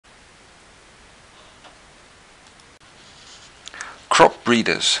Crop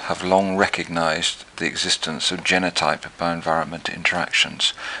breeders have long recognized the existence of genotype-bioenvironment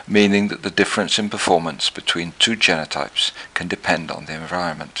interactions, meaning that the difference in performance between two genotypes can depend on the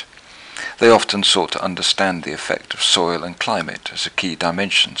environment. They often sought to understand the effect of soil and climate as key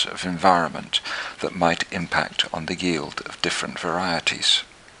dimensions of environment that might impact on the yield of different varieties.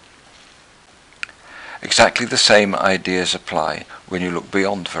 Exactly the same ideas apply when you look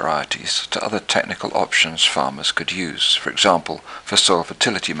beyond varieties to other technical options farmers could use, for example, for soil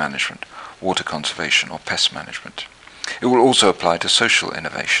fertility management, water conservation or pest management. It will also apply to social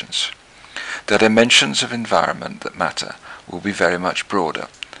innovations. The dimensions of environment that matter will be very much broader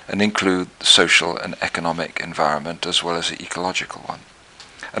and include the social and economic environment as well as the ecological one.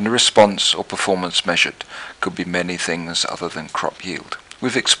 And the response or performance measured could be many things other than crop yield.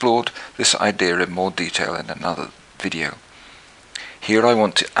 We've explored this idea in more detail in another video. Here I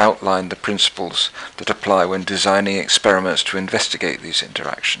want to outline the principles that apply when designing experiments to investigate these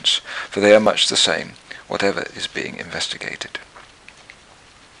interactions, for they are much the same, whatever is being investigated.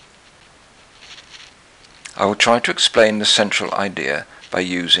 I will try to explain the central idea by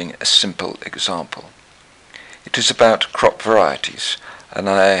using a simple example. It is about crop varieties, and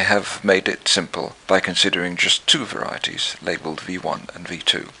I have made it simple by considering just two varieties, labelled V1 and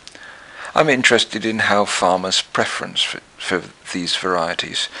V2. I'm interested in how farmers' preference for these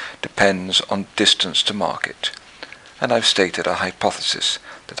varieties depends on distance to market, and I've stated a hypothesis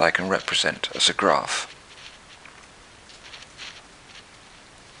that I can represent as a graph.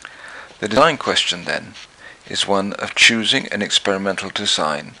 The design question then is one of choosing an experimental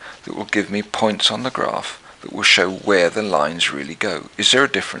design that will give me points on the graph that will show where the lines really go. Is there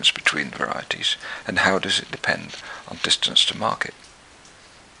a difference between varieties, and how does it depend on distance to market?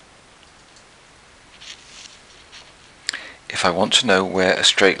 If I want to know where a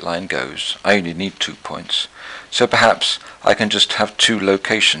straight line goes, I only need 2 points, so perhaps I can just have 2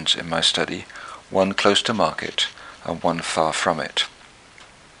 locations in my study, one close to market and one far from it,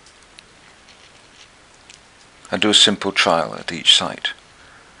 and do a simple trial at each site.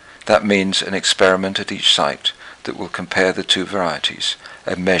 That means an experiment at each site that will compare the 2 varieties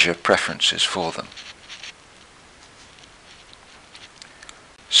and measure preferences for them.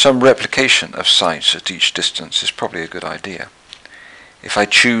 Some replication of sites at each distance is probably a good idea. If I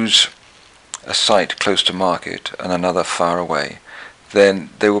choose a site close to market and another far away,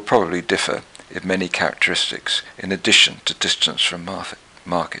 then they will probably differ in many characteristics in addition to distance from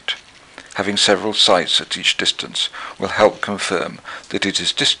market. Having several sites at each distance will help confirm that it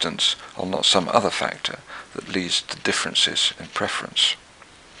is distance or not some other factor that leads to differences in preference.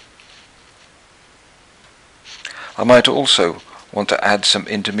 I might also want to add some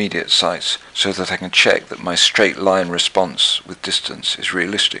intermediate sites so that I can check that my straight line response with distance is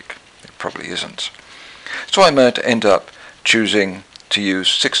realistic. It probably isn't. So I might end up choosing to use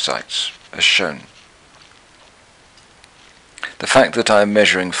 6 sites as shown. The fact that I am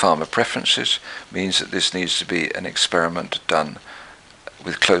measuring farmer preferences means that this needs to be an experiment done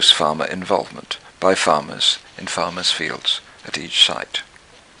with close farmer involvement by farmers in farmers' fields at each site.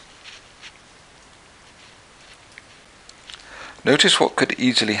 Notice what could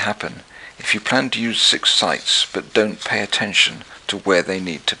easily happen if you plan to use 6 sites but don't pay attention to where they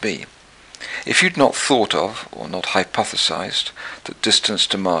need to be. If you'd not thought of, or not hypothesized, that distance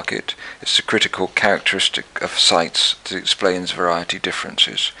to market is the critical characteristic of sites that explains variety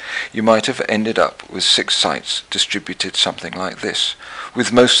differences, you might have ended up with 6 sites distributed something like this,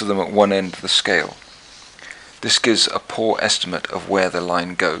 with most of them at one end of the scale. This gives a poor estimate of where the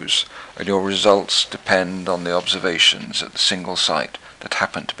line goes, and your results depend on the observations at the single site that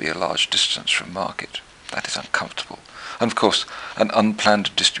happen to be a large distance from market. That is uncomfortable. And of course, an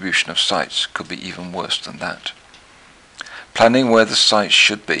unplanned distribution of sites could be even worse than that. Planning where the sites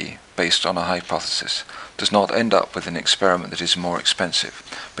should be, based on a hypothesis, does not end up with an experiment that is more expensive,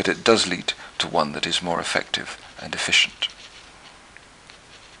 but it does lead to one that is more effective and efficient.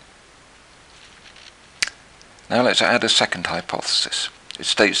 Now let's add a second hypothesis. It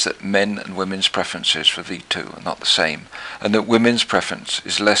states that men and women's preferences for V2 are not the same, and that women's preference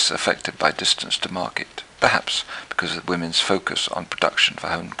is less affected by distance to market, perhaps because of women's focus on production for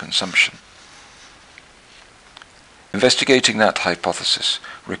home consumption. Investigating that hypothesis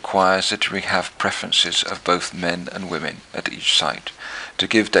requires that we have preferences of both men and women at each site to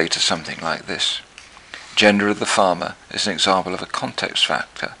give data something like this. Gender of the farmer is an example of a context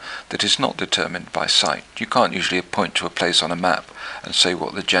factor that is not determined by site. You can't usually point to a place on a map and say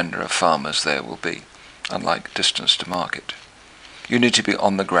what the gender of farmers there will be, unlike distance to market. You need to be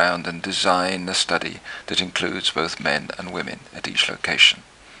on the ground and design a study that includes both men and women at each location.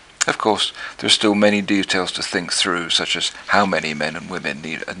 Of course, there are still many details to think through, such as how many men and women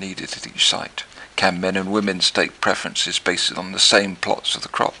are needed at each site. Can men and women state preferences based on the same plots of the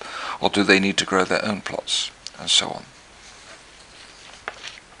crop, or do they need to grow their own plots, and so on.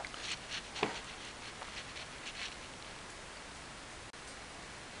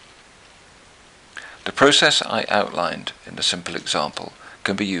 The process I outlined in the simple example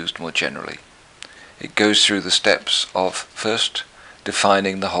can be used more generally. It goes through the steps of, first,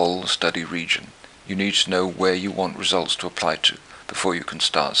 defining the whole study region. You need to know where you want results to apply to before you can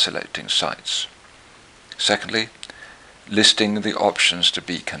start selecting sites. Secondly, listing the options to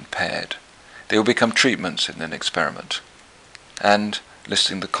be compared. They will become treatments in an experiment. And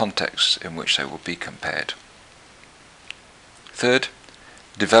listing the contexts in which they will be compared. Third,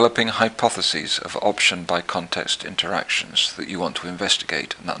 developing hypotheses of option by context interactions that you want to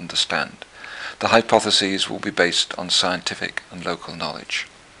investigate and understand. The hypotheses will be based on scientific and local knowledge.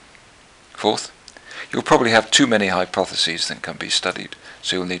 Fourth, you'll probably have too many hypotheses that can be studied,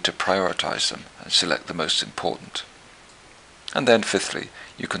 so you'll need to prioritize them and select the most important. And then fifthly,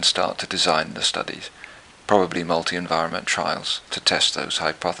 you can start to design the studies, probably multi-environment trials, to test those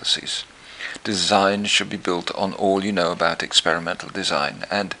hypotheses. Design should be built on all you know about experimental design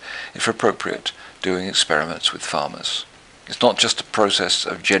and, if appropriate, doing experiments with farmers. It's not just a process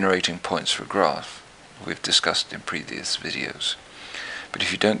of generating points for a graph we've discussed in previous videos. But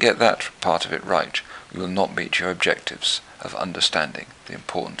if you don't get that part of it right, you will not meet your objectives of understanding the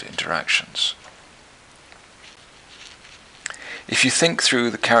important interactions. If you think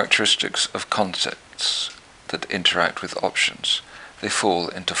through the characteristics of concepts that interact with options, they fall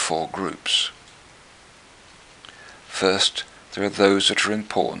into 4 groups. First, there are those that are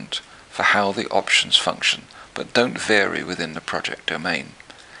important for how the options function, but don't vary within the project domain.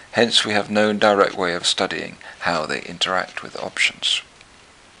 Hence, we have no direct way of studying how they interact with options.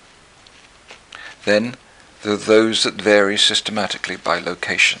 Then, there are those that vary systematically by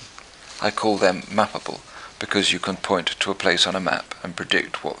location. I call them mappable, because you can point to a place on a map and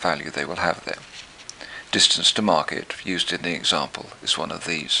predict what value they will have there. Distance to market, used in the example, is one of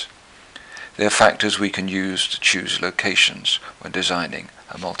these. They are factors we can use to choose locations when designing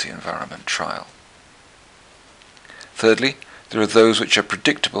a multi-environment trial. Thirdly, there are those which are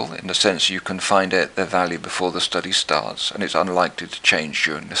predictable in the sense you can find out their value before the study starts and it's unlikely to change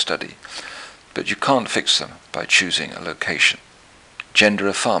during the study, but you can't fix them by choosing a location. Gender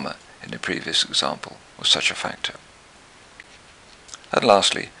of farmer, in the previous example, was such a factor. And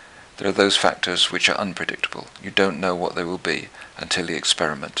lastly, there are those factors which are unpredictable. You don't know what they will be until the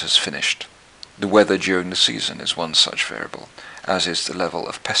experiment has finished. The weather during the season is one such variable, as is the level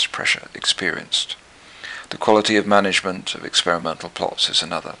of pest pressure experienced. The quality of management of experimental plots is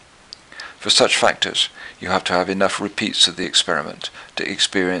another. For such factors, you have to have enough repeats of the experiment to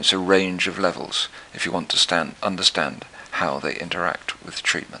experience a range of levels if you want to understand how they interact with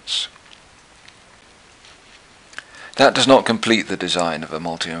treatments. That does not complete the design of a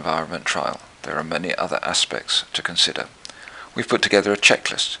multi-environment trial. There are many other aspects to consider. We've put together a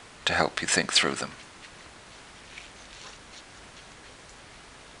checklist to help you think through them.